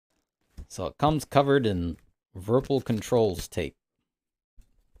So it comes covered in VIRPIL controls tape.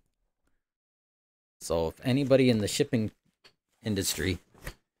 So if anybody in the shipping industry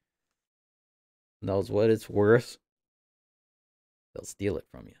knows what it's worth, they'll steal it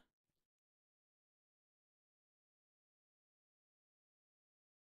from you.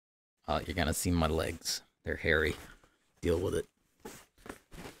 You're gonna see my legs. They're hairy. Deal with it.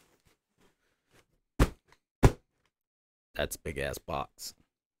 That's big ass box.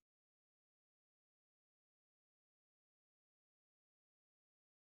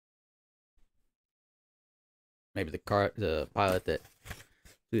 Maybe the pilot that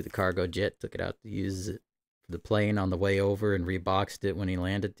flew the cargo jet took it out to use it for the plane on the way over and reboxed it when he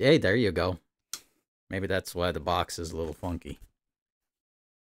landed. Hey, there you go. Maybe that's why the box is a little funky.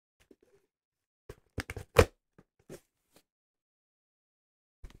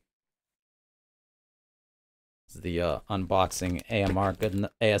 Is the unboxing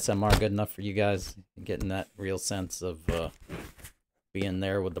ASMR good enough for you guys? Getting that real sense of being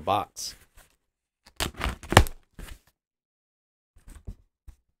there with the box.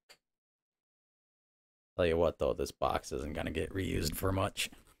 Tell you what though, this box isn't gonna get reused for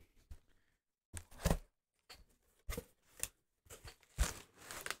much.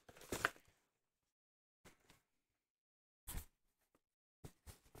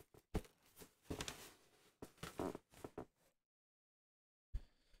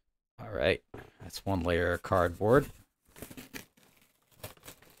 All right, that's one layer of cardboard.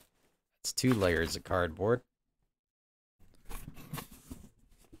 That's 2 layers of cardboard.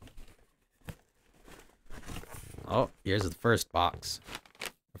 Oh, here's the first box.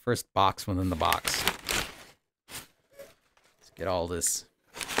 The first box within the box. Let's get all this.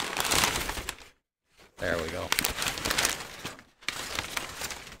 There we go.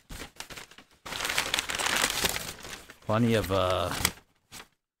 Plenty of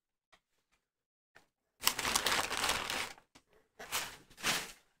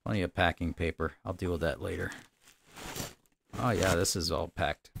packing paper. I'll deal with that later. Oh yeah, this is all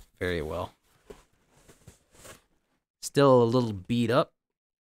packed very well. Still a little beat up,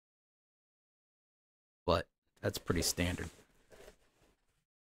 but that's pretty standard.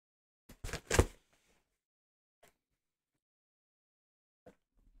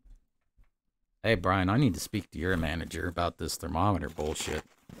 Hey Brian, I need to speak to your manager about this thermometer bullshit.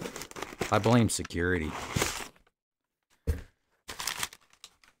 I blame security.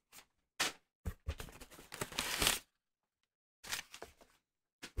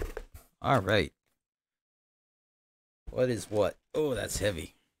 All right. What is what? Oh, that's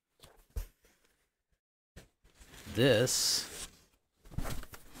heavy. This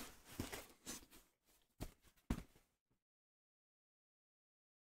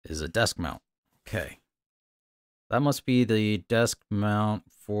is a desk mount. Okay. That must be the desk mount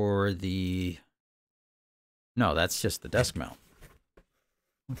for the... No, that's just the desk mount.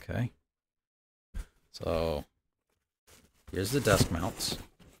 Okay. So, here's the desk mounts.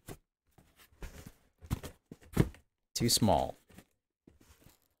 Too small.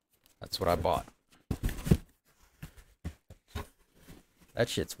 That's what I bought. That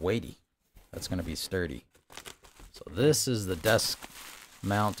shit's weighty. That's going to be sturdy. So this is the desk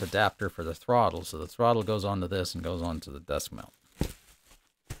mount adapter for the throttle. So the throttle goes onto this and goes onto the desk mount.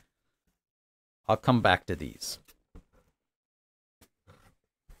 I'll come back to these.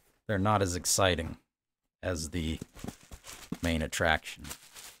 They're not as exciting as the main attraction.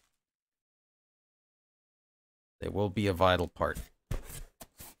 They will be a vital part.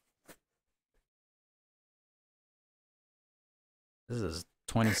 This is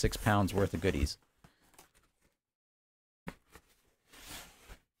 26 pounds worth of goodies.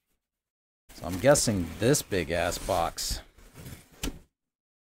 So I'm guessing this big ass box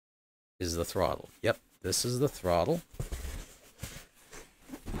is the throttle. Yep, this is the throttle.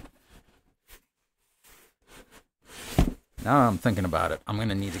 Now I'm thinking about it, I'm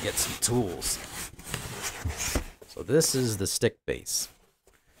gonna need to get some tools. So this is the stick base.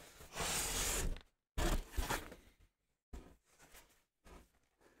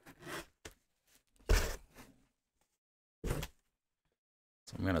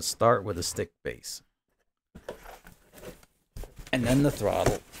 So I'm going to start with a stick base. And then the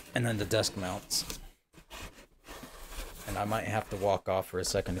throttle, and then the desk mounts. And I might have to walk off for a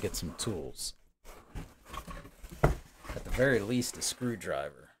second to get some tools. At the very least, a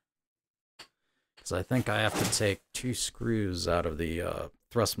screwdriver. Because I think I have to take 2 screws out of the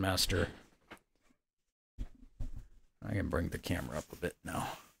Thrustmaster. I can bring the camera up a bit now.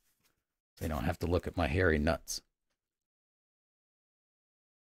 So you don't have to look at my hairy nuts.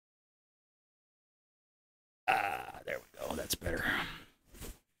 Ah, there we go. That's better.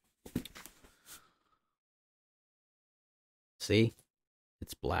 See?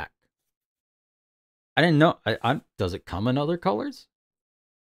 It's black. I didn't know. Does it come in other colors?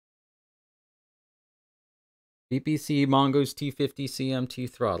 VPC Mongoose T50 CMT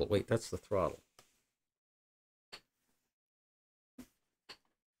throttle. Wait, that's the throttle.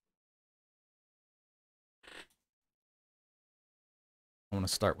 I want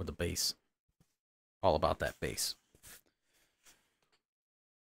to start with the bass. All about that bass.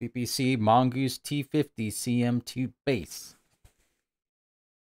 VPC Mongoose T50 CM2 bass.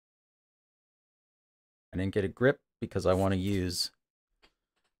 I didn't get a grip because I want to use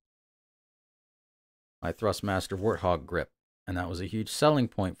my Thrustmaster Warthog grip, and that was a huge selling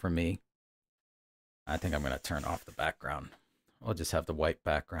point for me. I think I'm going to turn off the background. I'll just have the white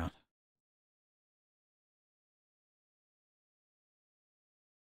background.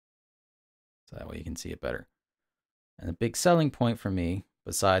 So that way you can see it better. And the big selling point for me,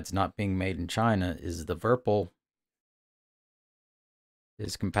 besides not being made in China, is the VIRPIL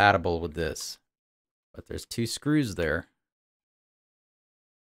is compatible with this. But there's 2 screws there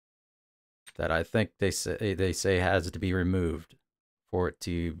that I think they say has to be removed for it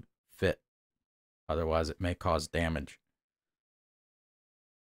to fit. Otherwise, it may cause damage.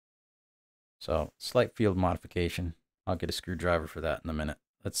 So, slight field modification. I'll get a screwdriver for that in a minute.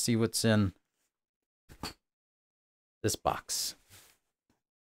 Let's see what's in this box.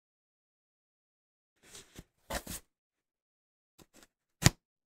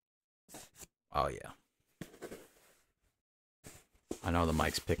 Oh, yeah. I know the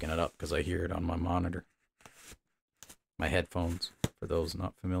mic's picking it up because I hear it on my monitor. My headphones, for those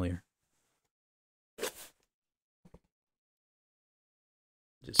not familiar.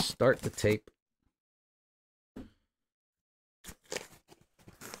 Just start the tape.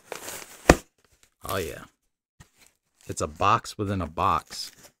 Oh, yeah. It's a box within a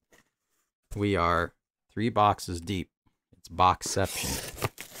box. We are 3 boxes deep. It's boxception.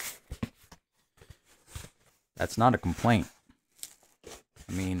 That's not a complaint.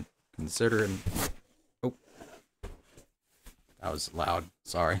 I mean, considering... Oh. That was loud.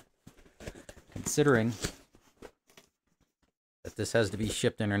 Sorry. Considering that this has to be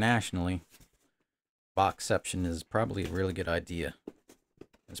shipped internationally, boxception is probably a really good idea.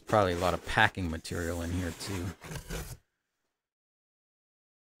 There's probably a lot of packing material in here, too.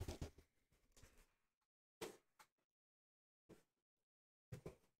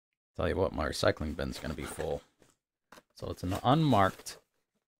 Tell you what, my recycling bin's going to be full. So it's an unmarked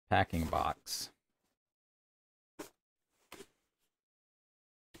packing box.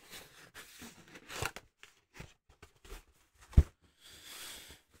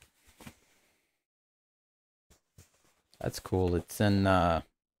 That's cool. It's in, I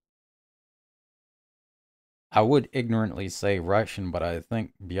would ignorantly say Russian, but I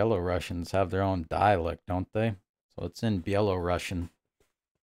think Byelorussians have their own dialect, don't they? So it's in Byelorussian.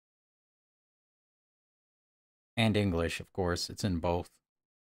 And English, of course. It's in both.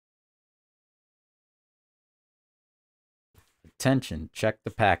 Attention, check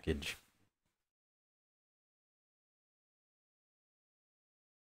the package.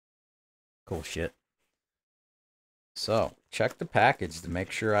 Cool shit. So, check the package to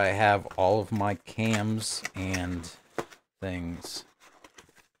make sure I have all of my cams and things.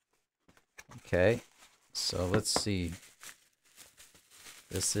 Okay, so let's see.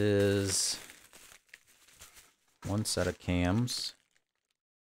 This is one set of cams.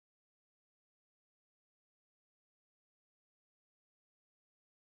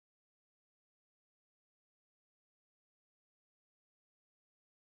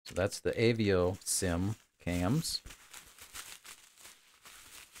 So that's the Avio Sim cams.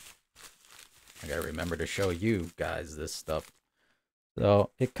 I gotta remember to show you guys this stuff. So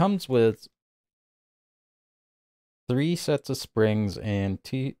it comes with 3 sets of springs and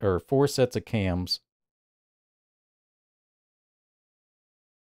 4 sets of cams.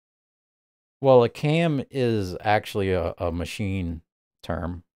 Well, a cam is actually a machine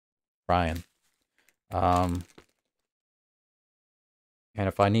term, Brian. And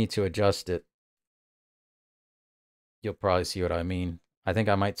if I need to adjust it, you'll probably see what I mean. I think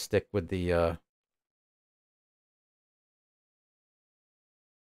I might stick with the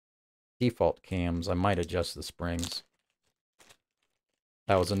default cams. I might adjust the springs.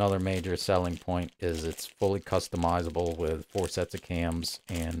 That was another major selling point, is it's fully customizable with 4 sets of cams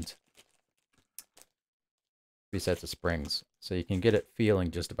and 3 sets of springs. So you can get it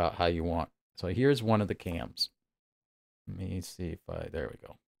feeling just about how you want. So here's one of the cams. Let me see if there we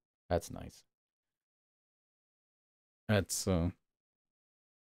go. That's nice. That's,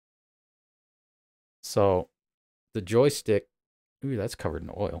 so the joystick, ooh, that's covered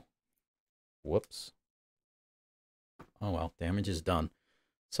in oil. Whoops. Oh well, damage is done.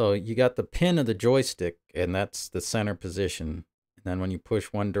 So you got the pin of the joystick, and that's the center position. And then when you push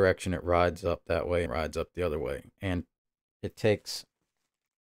one direction, it rides up that way and rides up the other way. And it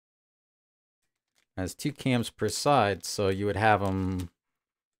has 2 cams per side, so you would have them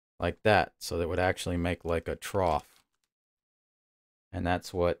like that. So that would actually make like a trough. And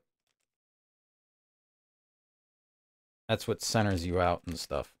that's what centers you out and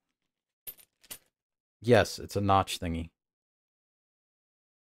stuff. Yes, it's a notch thingy.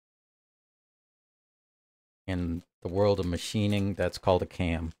 In the world of machining, that's called a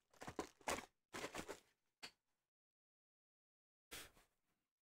cam.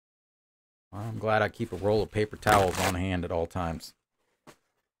 I'm glad I keep a roll of paper towels on hand at all times.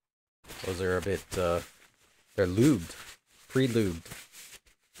 Those are a bit, they're lubed, pre-lubed.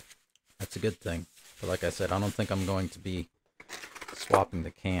 That's a good thing. But like I said, I don't think I'm going to be swapping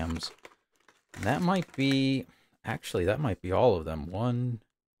the cams. And that might be, actually, that might be all of them. 1,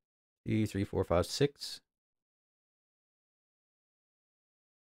 2, 3, 4, 5, 6.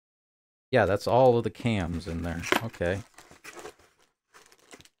 Yeah, that's all of the cams in there. Okay.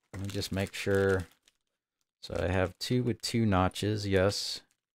 Let me just make sure. So I have 2 with 2 notches, yes.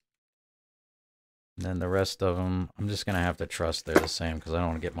 And then the rest of them, I'm just going to have to trust they're the same because I don't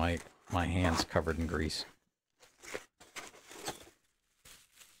want to get my hands covered in grease.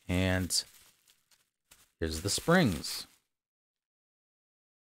 And here's the springs.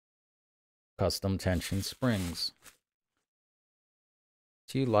 Custom tension springs.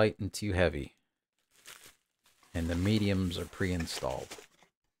 2 light and 2 heavy. And the mediums are pre-installed.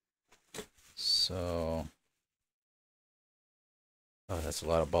 So, oh, that's a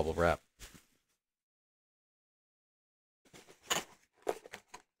lot of bubble wrap.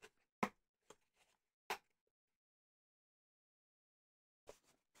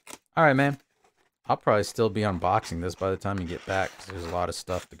 All right, man. I'll probably still be unboxing this by the time you get back because there's a lot of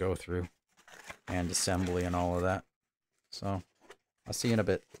stuff to go through and assembly and all of that. So, I'll see you in a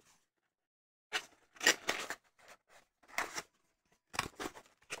bit.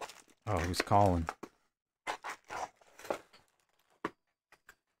 Oh, who's calling?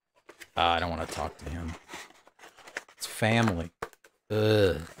 I don't want to talk to him. It's family.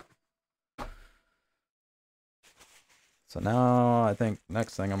 Ugh. So now I think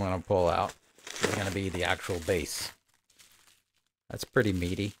next thing I'm going to pull out is going to be the actual base. That's pretty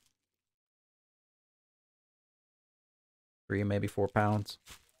meaty. 3, maybe 4 pounds.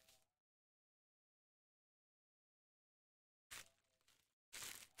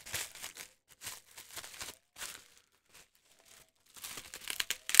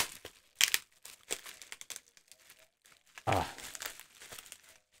 Ah.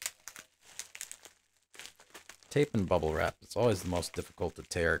 Tape and bubble wrap. It's always the most difficult to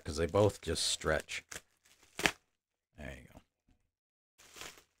tear because they both just stretch. There you go.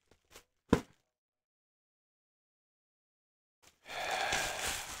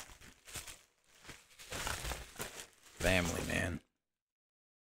 Family, man.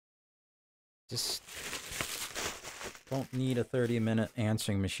 Just don't need a 30-minute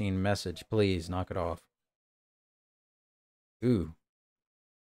answering machine message. Please, knock it off. Ooh.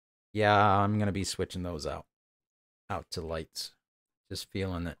 Yeah, I'm going to be switching those out to lights. Just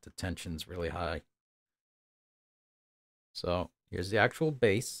feeling that the tension's really high. So here's the actual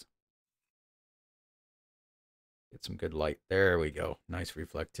base. Get some good light. There we go. Nice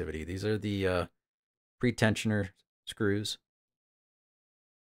reflectivity. These are the pre-tensioner screws.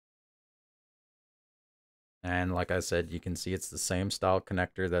 And like I said, you can see it's the same style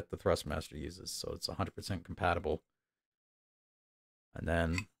connector that the Thrustmaster uses. So it's 100% compatible. And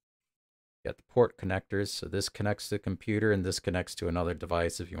then you got the port connectors. So this connects to the computer and this connects to another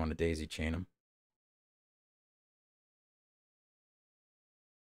device if you want to daisy chain them.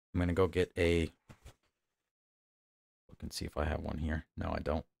 I'm going to go get a, look and see if I have one here. No, I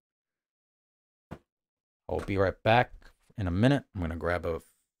don't. I'll be right back in a minute. I'm going to grab a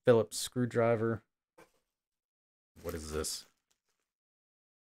Phillips screwdriver. What is this?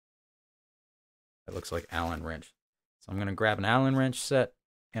 It looks like Allen wrench. So I'm going to grab an Allen wrench set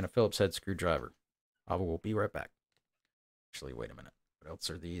and a Phillips head screwdriver. I will be right back. Actually, wait a minute. What else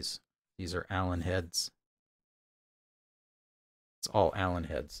are these? These are Allen heads. It's all Allen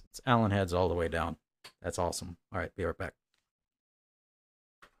heads. It's Allen heads all the way down. That's awesome. All right, be right back.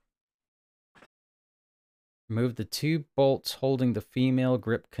 Remove the 2 bolts holding the female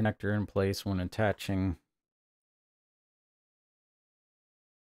grip connector in place when attaching.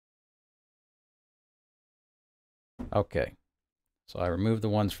 Okay, so I removed the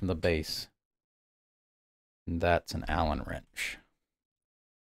ones from the base. And that's an Allen wrench.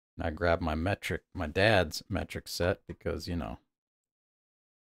 I grabbed my dad's metric set because, you know,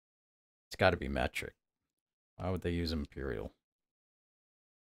 it's got to be metric. Why would they use imperial?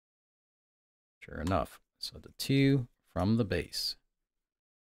 Sure enough. So the 2 from the base,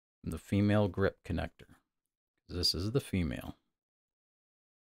 from the female grip connector. This is the female.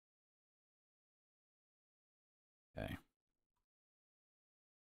 Okay.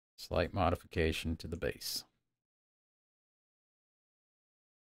 Slight modification to the base.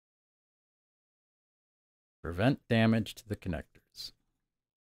 Prevent damage to the connectors.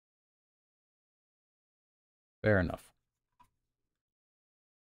 Fair enough.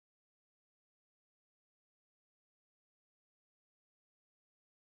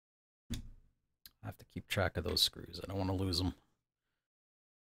 I have to keep track of those screws. I don't want to lose them.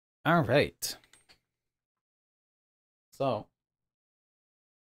 All right. So,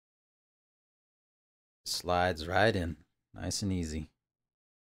 slides right in. Nice and easy.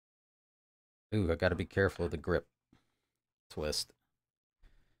 Ooh, I got to be careful of the grip twist,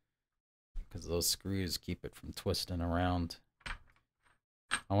 because those screws keep it from twisting around.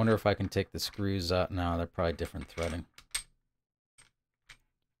 I wonder if I can take the screws out. No, they're probably different threading.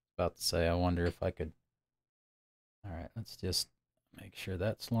 About to say, I wonder if I could. All right, let's just make sure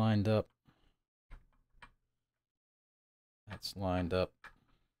that's lined up. That's lined up.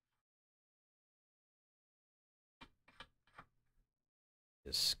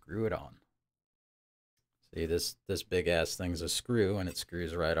 Just screw it on. See, this big ass thing's a screw, and it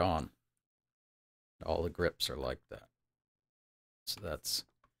screws right on. All the grips are like that. So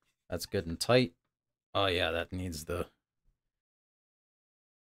that's good and tight. Oh yeah, that needs the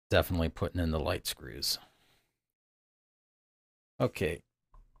definitely putting in the light screws. Okay.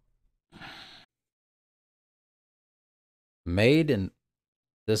 Made in,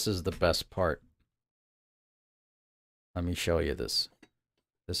 this is the best part. Let me show you this.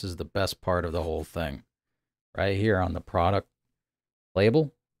 This is the best part of the whole thing. Right here on the product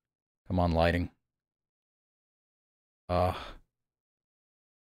label. Come on, lighting. Won't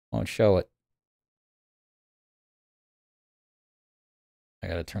show it. I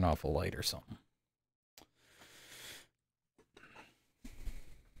gotta turn off a light or something.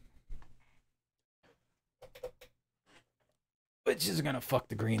 Which is gonna fuck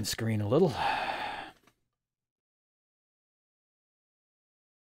the green screen a little.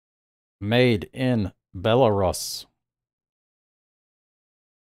 Made in Belarus.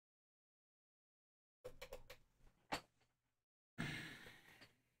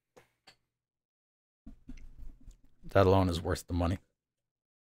 That alone is worth the money.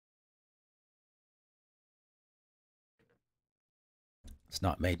 It's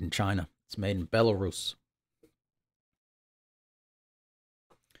not made in China. It's made in Belarus.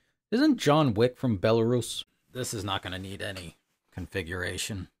 Isn't John Wick from Belarus? This is not going to need any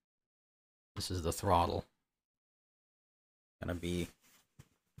configuration. This is the throttle. Going to be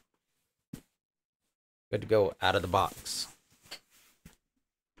good to go out of the box.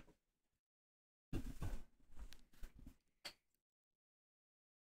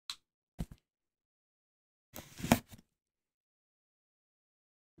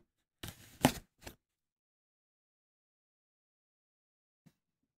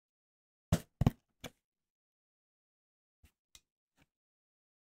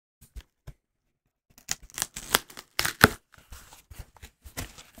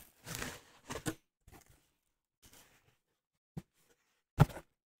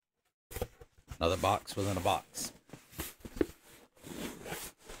 Another box within a box.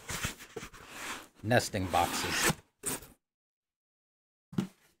 Nesting boxes.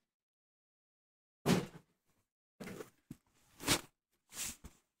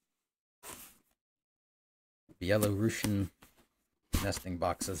 Belarusian nesting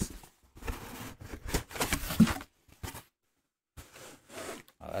boxes.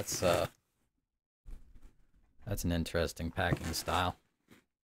 Oh, that's an interesting packing style.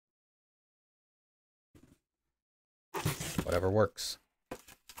 Whatever works.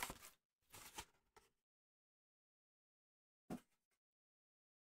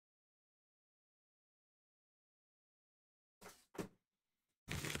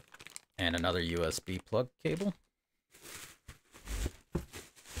 And another USB plug cable. And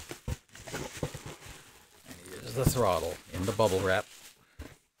here's the throttle in the bubble wrap.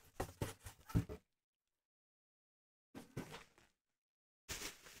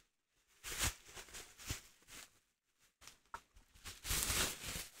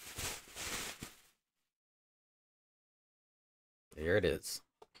 There it is.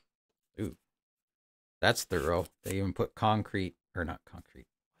 Ooh, that's thorough. They even put concrete, or not concrete.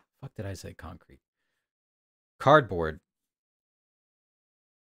 Fuck did I say concrete? Cardboard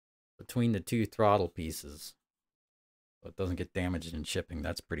between the two throttle pieces so it doesn't get damaged in shipping.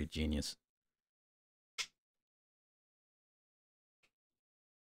 That's pretty genius.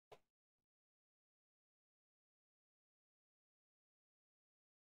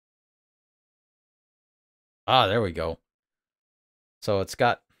 Ah, there we go. So it's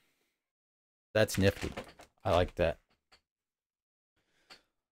got, that's nifty. I like that.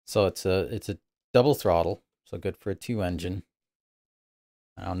 So it's a double throttle, so good for a 2-engine.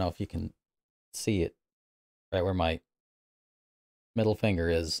 I don't know if you can see it right where my middle finger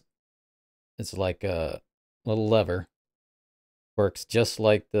is. It's like a little lever. Works just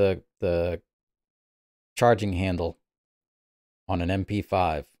like the charging handle on an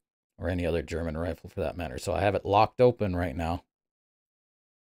MP5 or any other German rifle for that matter. So I have it locked open right now.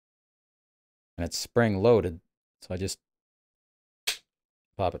 And it's spring loaded. So I just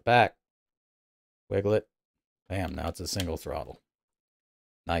pop it back, wiggle it, bam, now it's a single throttle.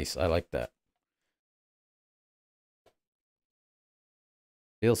 Nice, I like that.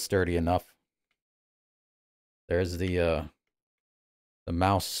 Feels sturdy enough. There's the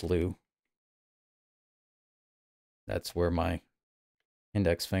mouse slew. That's where my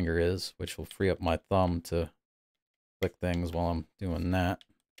index finger is, which will free up my thumb to click things while I'm doing that.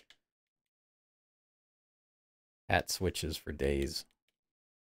 Hat switches for days.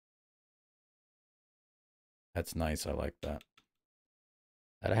 That's nice, I like that.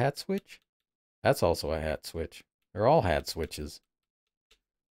 Is that a hat switch? That's also a hat switch. They're all hat switches.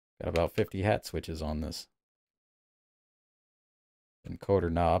 Got about 50 hat switches on this.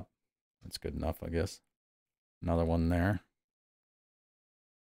 Encoder knob. That's good enough, I guess. Another one there.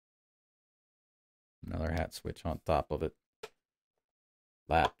 Another hat switch on top of it.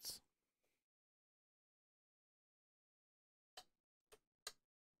 Laps.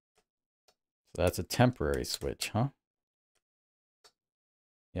 So that's a temporary switch, huh?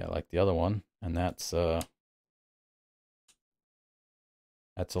 Yeah, like the other one. And that's a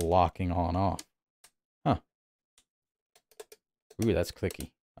locking on off. Huh. Ooh, that's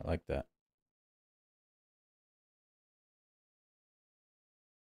clicky. I like that.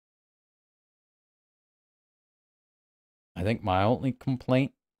 I think my only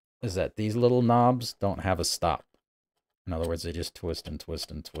complaint is that these little knobs don't have a stop. In other words, they just twist and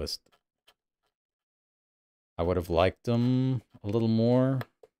twist and twist. I would have liked them a little more.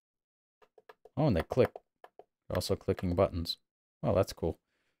 Oh, and they click. They're also clicking buttons. Oh, that's cool.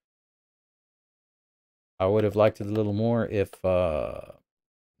 I would have liked it a little more if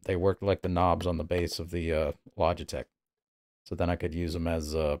they worked like the knobs on the base of the Logitech. So then I could use them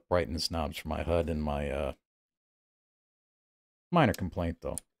as brightness knobs for my HUD and my minor complaint,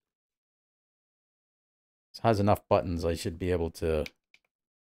 though. It has enough buttons, I should be able to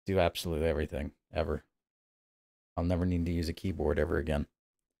do absolutely everything, ever. I'll never need to use a keyboard ever again.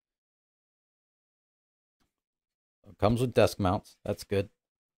 It comes with desk mounts. That's good.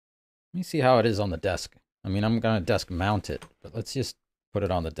 Let me see how it is on the desk. I mean, I'm going to desk mount it, but let's just put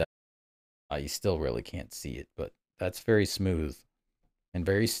it on the desk. You still really can't see it, but that's very smooth and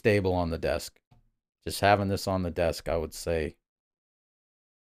very stable on the desk. Just having this on the desk, I would say,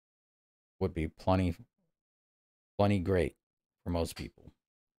 would be plenty great for most people.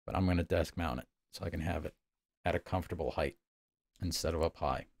 But I'm going to desk mount it so I can have it at a comfortable height instead of up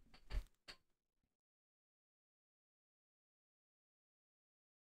high.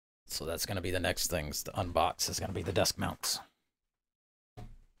 So that's going to be the next things to unbox, is going to be the desk mounts.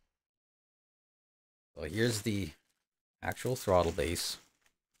 So here's the actual throttle base.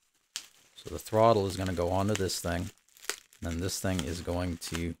 So the throttle is going to go onto this thing. And then this thing is going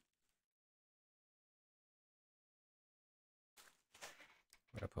to...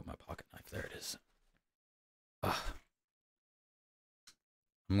 Where'd I put my pocket knife? There it is. Ugh.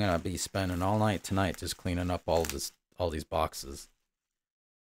 I'm going to be spending all night tonight just cleaning up all these boxes.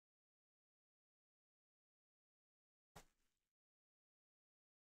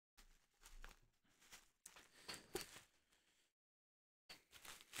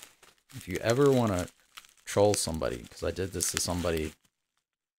 If you ever want to troll somebody, because I did this to somebody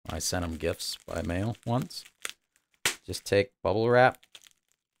when I sent them gifts by mail once, just take bubble wrap,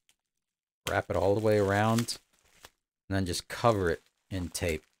 wrap it all the way around, and then just cover it in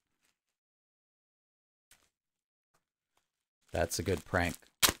tape. That's a good prank.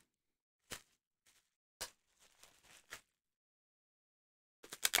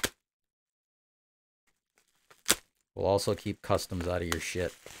 We'll also keep customs out of your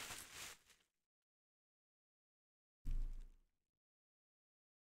shit.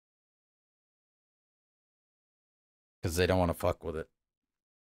 Because they don't want to fuck with it.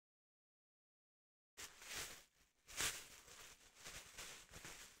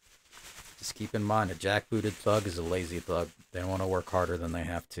 Just keep in mind, a jackbooted thug is a lazy thug. They don't want to work harder than they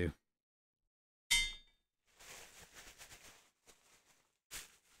have to.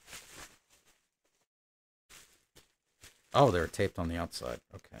 Oh, they're taped on the outside.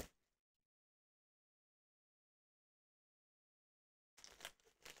 Okay.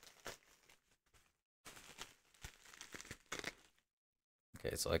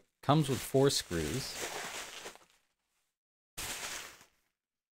 Okay, so it comes with 4 screws.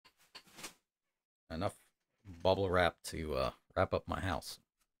 Enough bubble wrap to wrap up my house.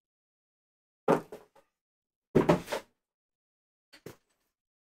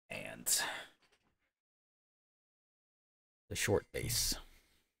 And the short base.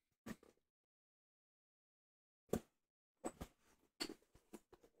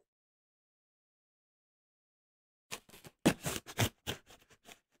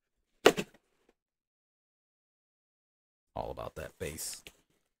 All about that base.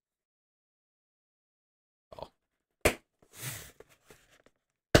 Oh.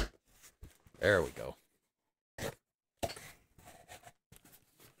 There we go.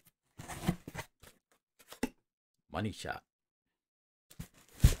 Money shot.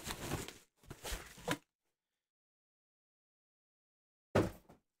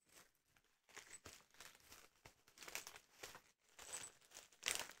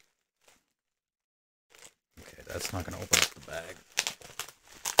 Okay, that's not going to open up the bag.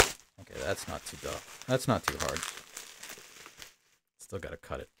 Okay, that's not too tough. That's not too hard. Still got to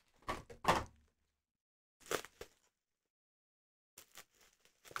cut it.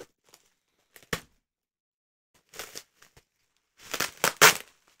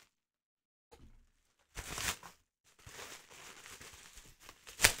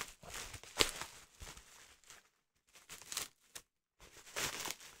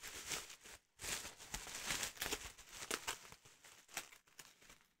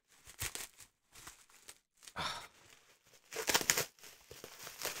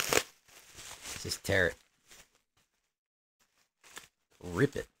 Just tear it.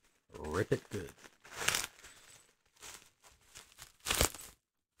 Rip it. Rip it good.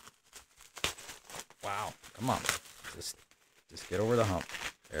 Wow. Come on. Just get over the hump.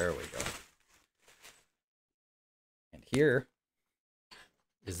 There we go. And here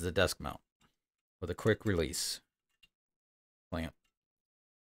is the desk mount with a quick release clamp.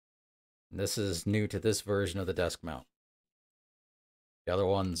 And this is new to this version of the desk mount. The other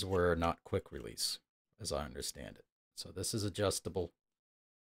ones were not quick release, as I understand it. So this is adjustable.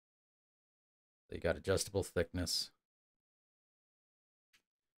 They got adjustable thickness.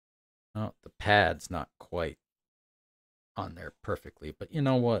 Oh, the pad's not quite on there perfectly, but you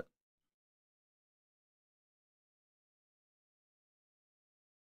know what?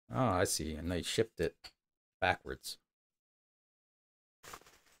 Oh, I see. And they shipped it backwards.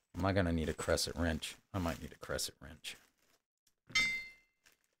 Am I going to need a crescent wrench? I might need a crescent wrench.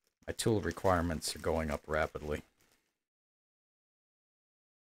 My tool requirements are going up rapidly.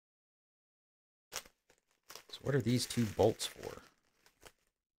 So what are these 2 bolts for?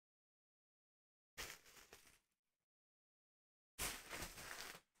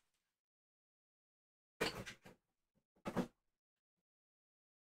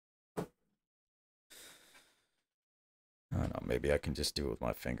 I don't know, maybe I can just do it with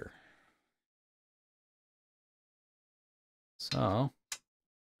my finger. So,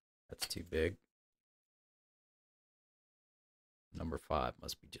 that's too big. Number 5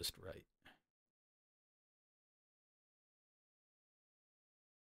 must be just right.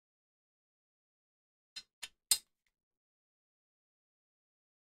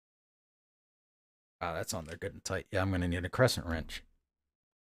 Ah, that's on there good and tight. Yeah, I'm going to need a crescent wrench.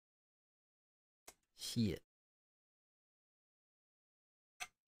 Shit.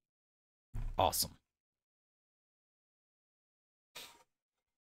 Awesome.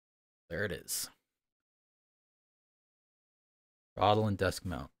 There it is. Throttle and desk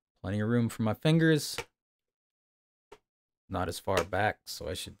mount. Plenty of room for my fingers. Not as far back, so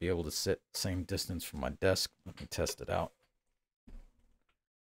I should be able to sit same distance from my desk. Let me test it out.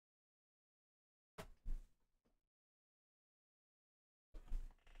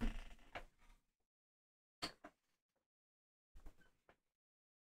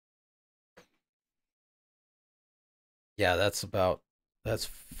 Yeah, that's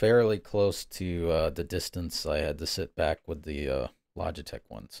fairly close to the distance I had to sit back with the Logitech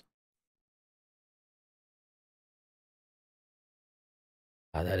ones.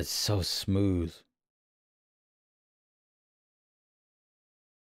 Ah, that is so smooth.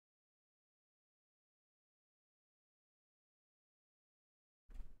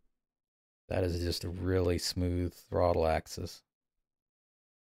 That is just a really smooth throttle axis.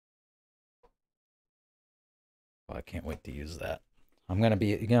 Oh, I can't wait to use that. I'm gonna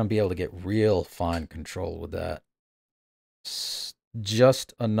be able to get real fine control with that.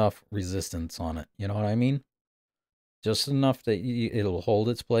 Just enough resistance on it. You know what I mean? Just enough that it'll hold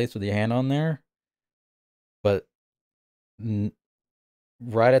its place with your hand on there, but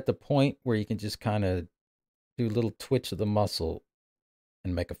right at the point where you can just kind of do a little twitch of the muscle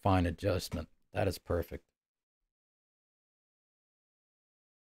and make a fine adjustment. That is perfect.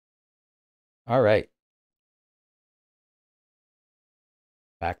 All right.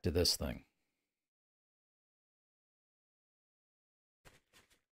 Back to this thing.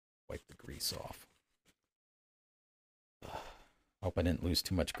 Wipe the grease off. Hope I didn't lose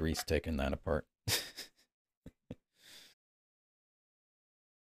too much grease taking that apart.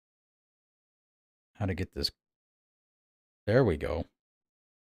 How to get this? There we go.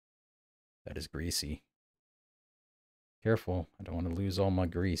 That is greasy. Careful, I don't want to lose all my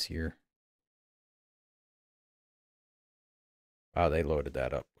grease here. Oh, they loaded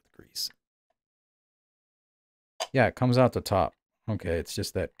that up with grease. Yeah, it comes out the top. Okay, it's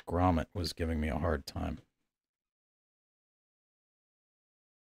just that grommet was giving me a hard time.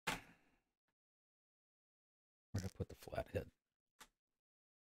 Where'd I put the flathead?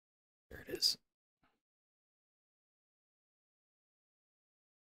 There it is.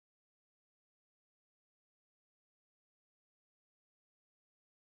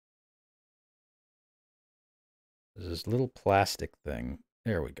 There's this little plastic thing.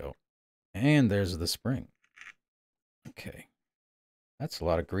 There we go. And there's the spring. Okay. That's a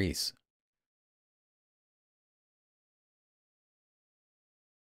lot of grease.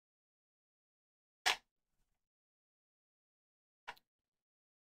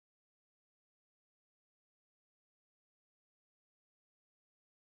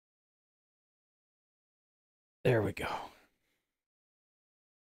 There we go.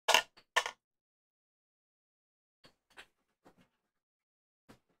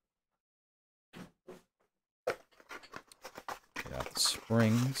 Get out the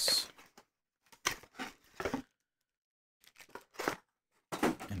springs.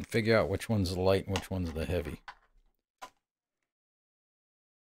 And figure out which one's the light and which one's the heavy.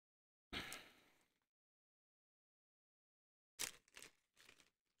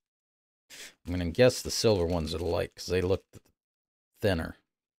 I'm going to guess the silver ones are the light because they look thinner.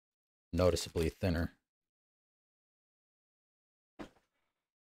 Noticeably thinner.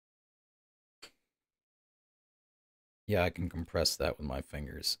 Yeah, I can compress that with my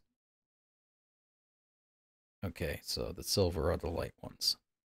fingers. Okay, so the silver are the light ones.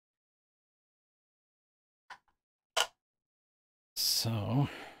 So,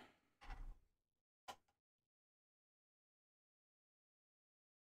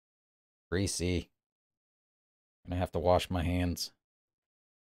 greasy. I'm gonna have to wash my hands.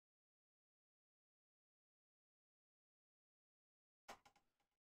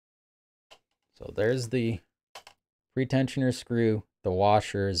 So there's the pretensioner screw, the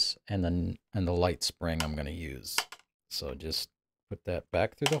washers, and the light spring I'm gonna use. So just put that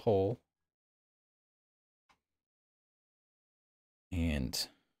back through the hole. And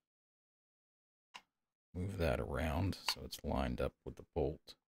move that around so it's lined up with the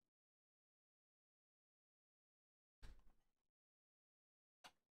bolt.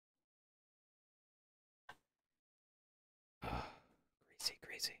 Greasy,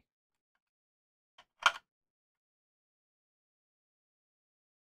 greasy.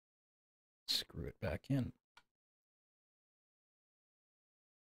 Screw it back in.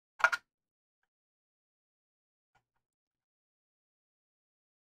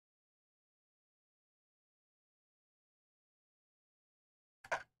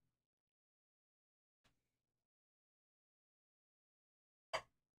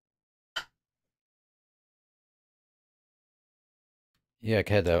 Yeah,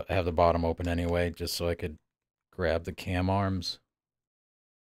 I had to have the bottom open anyway, just so I could grab the cam arms.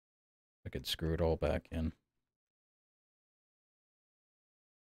 I could screw it all back in.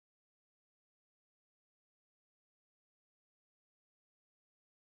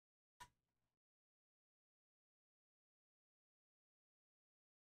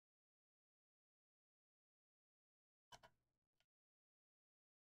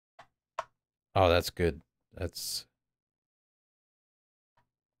 Oh, that's good. That's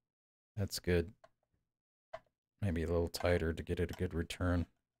good. Maybe a little tighter to get it a good return.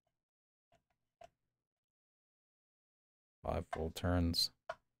 5 full turns.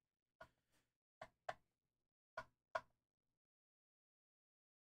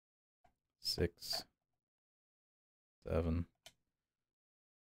 Six, 7.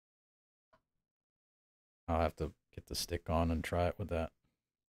 I'll have to get the stick on and try it with that.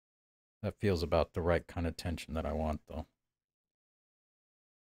 That feels about the right kind of tension that I want, though.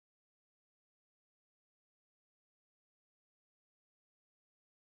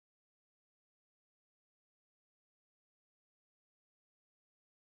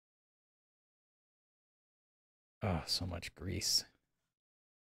 Oh, so much grease.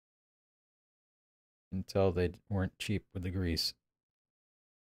 Until they weren't cheap with the grease.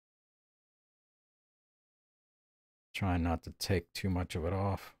 Trying not to take too much of it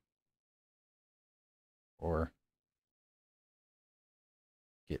off. Or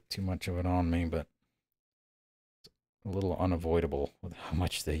get too much of it on me, but it's a little unavoidable with how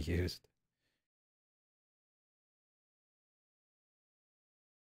much they used.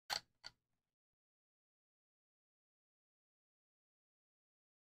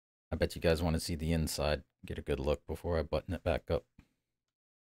 I bet you guys want to see the inside, get a good look before I button it back up.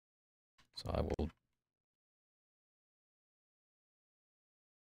 So I will.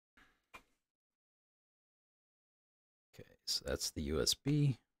 Okay, so that's the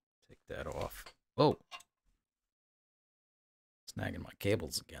USB. Take that off. Oh, snagging my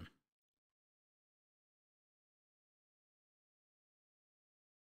cables again.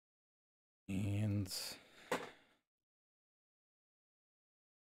 And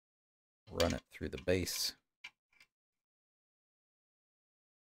run it through the base.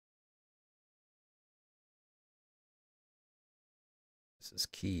 This is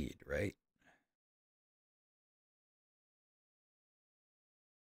keyed, right?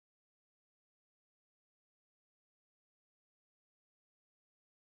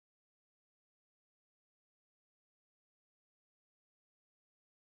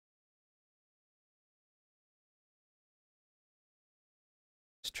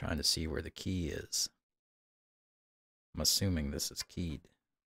 Just trying to see where the key is. I'm assuming this is keyed.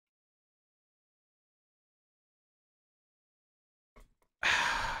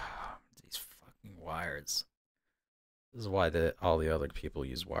 These fucking wires. This is why all the other people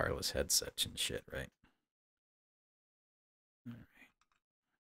use wireless headsets and shit, right? All right.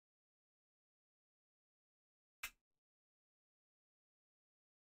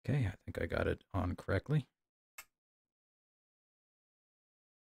 Okay, I think I got it on correctly.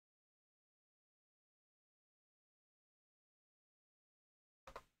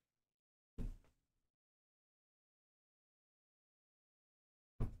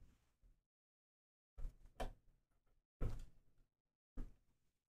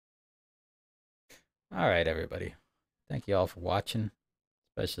 All right, everybody. Thank you all for watching.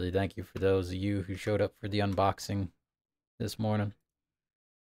 Especially thank you for those of you who showed up for the unboxing this morning.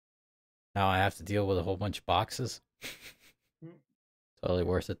 Now I have to deal with a whole bunch of boxes. Totally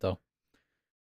worth it, though.